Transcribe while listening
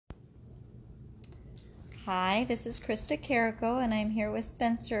Hi, this is Krista Carrico, and I'm here with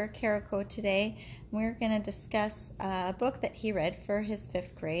Spencer Carrico today. We're going to discuss a book that he read for his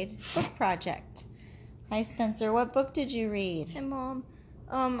 5th grade book project. Hi, Spencer. What book did you read? Hey, Mom.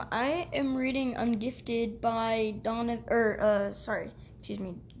 I am reading Ungifted by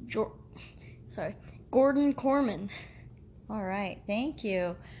Gordon Corman. All right, thank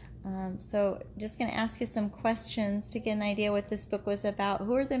you. So just going to ask you some questions to get an idea what this book was about.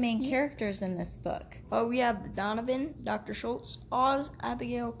 Who are the main characters in this book? We have Donovan, Dr. Schultz, Oz,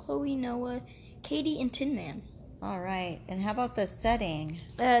 Abigail, Chloe, Noah, Katie, and Tin Man. All right, and how about the setting?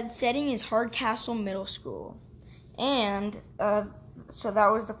 The setting is Hardcastle Middle School. And so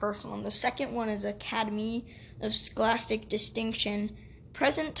that was the first one. The second one is Academy of Scholastic Distinction,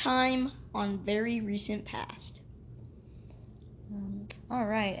 present time on very recent past. All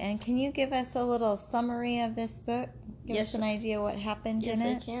right, and can you give us a little summary of this book? Give us an idea what happened in it?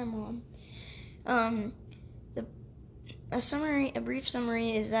 Yes, I can, Mom. A brief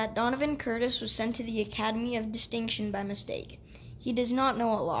summary is that Donovan Curtis was sent to the Academy of Distinction by mistake. He does not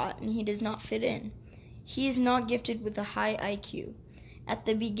know a lot, and he does not fit in. He is not gifted with a high IQ. At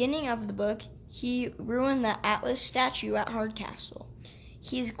the beginning of the book, he ruined the Atlas statue at Hardcastle.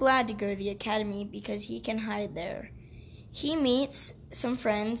 He is glad to go to the Academy because he can hide there. He meets some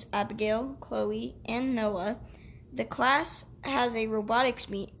friends, Abigail, Chloe, and Noah. The class has a robotics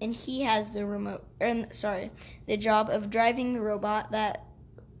meet, and he has the job of driving the robot that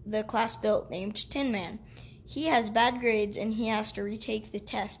the class built named Tin Man. He has bad grades, and he has to retake the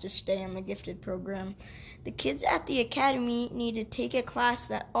test to stay in the gifted program. The kids at the academy need to take a class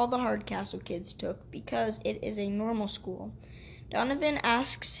that all the Hardcastle kids took because it is a normal school. Donovan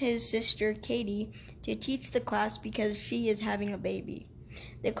asks his sister Katie to teach the class because she is having a baby.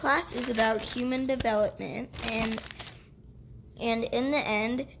 The class is about human development, and in the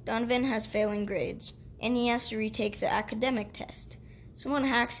end, Donovan has failing grades, and he has to retake the academic test. Someone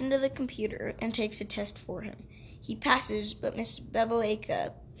hacks into the computer and takes a test for him. He passes, but Miss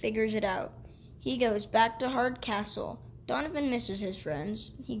Bevelaka figures it out. He goes back to Hardcastle. Donovan misses his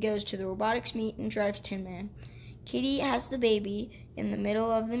friends. He goes to the robotics meet and drives Tin Man. Katie has the baby in the middle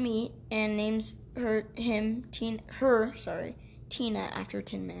of the meet and names Tina after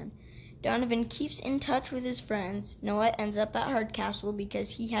Tin Man. Donovan keeps in touch with his friends. Noah ends up at Hardcastle because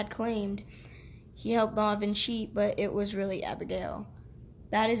he had claimed he helped Donovan cheat, but it was really Abigail.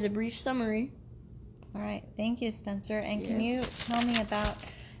 That is a brief summary. All right, thank you, Spencer. And can you tell me about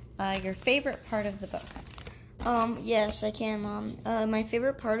your favorite part of the book? Yes, I can, Mom. My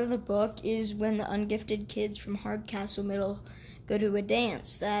favorite part of the book is when the ungifted kids from Hardcastle Middle go to a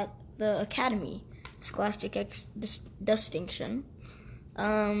dance at the Academy, Scholastic Distinction.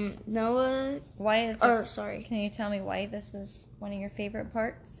 Noah... Why is this... Can you tell me why this is one of your favorite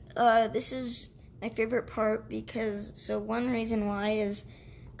parts? This is my favorite part one reason why is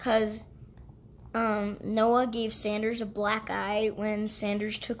because Noah gave Sanders a black eye when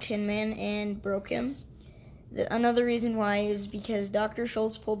Sanders took Tin Man and broke him. Another reason why is because Dr.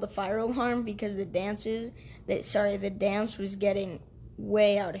 Schultz pulled the fire alarm because the dance was getting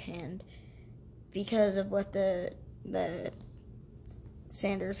way out of hand because of what the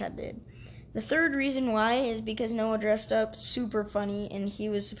Sanders had did. The third reason why is because Noah dressed up super funny and he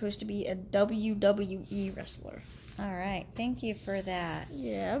was supposed to be a WWE wrestler. All right, thank you for that.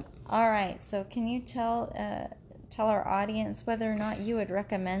 Yep. All right, so can you tell our audience whether or not you would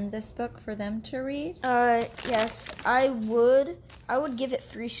recommend this book for them to read? Yes, I would. I would give it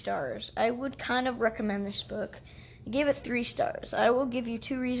 3 stars. I would kind of recommend this book. I gave it 3 stars. I will give you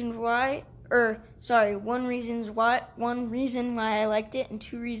 2 reasons why. One reason why I liked it and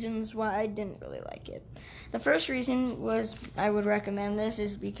 2 reasons why I didn't really like it. The first reason was I would recommend this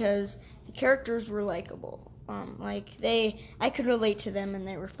is because the characters were likable. I could relate to them and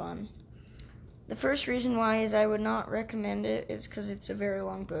they were fun. The first reason why is I would not recommend it is because it's a very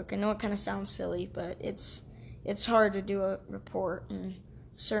long book. I know it kind of sounds silly, but it's hard to do a report in a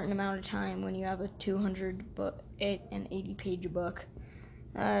certain amount of time when you have a 280-page book.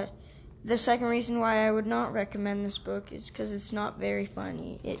 The second reason why I would not recommend this book is because it's not very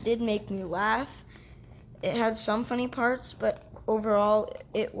funny. It did make me laugh. It had some funny parts, but overall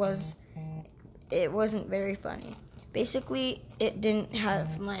it wasn't very funny. Basically, it didn't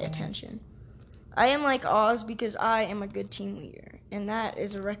have my attention. I am like Oz because I am a good team leader, and that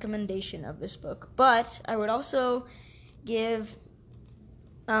is a recommendation of this book. But I would also give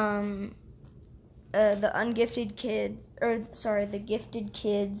the gifted kids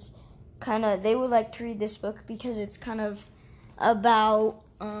they would like to read this book because it's kind of about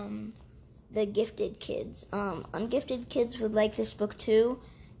the gifted kids. Ungifted kids would like this book too,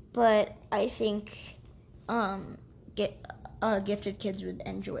 but I think gifted kids would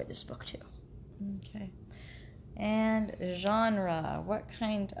enjoy this book too. Okay. And genre, what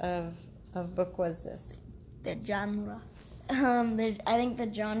kind of book was this? The genre. I think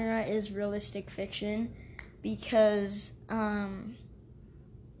the genre is realistic fiction because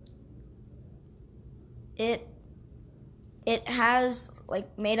it has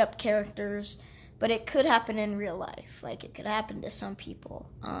like made up characters, but it could happen in real life. Like it could happen to some people,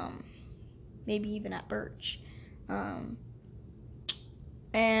 maybe even at Birch.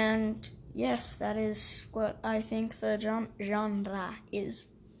 And yes, that is what I think the genre is.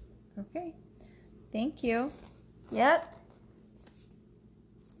 Okay. Thank you. Yep.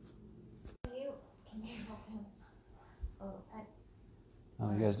 Can you help him?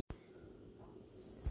 Oh, you guys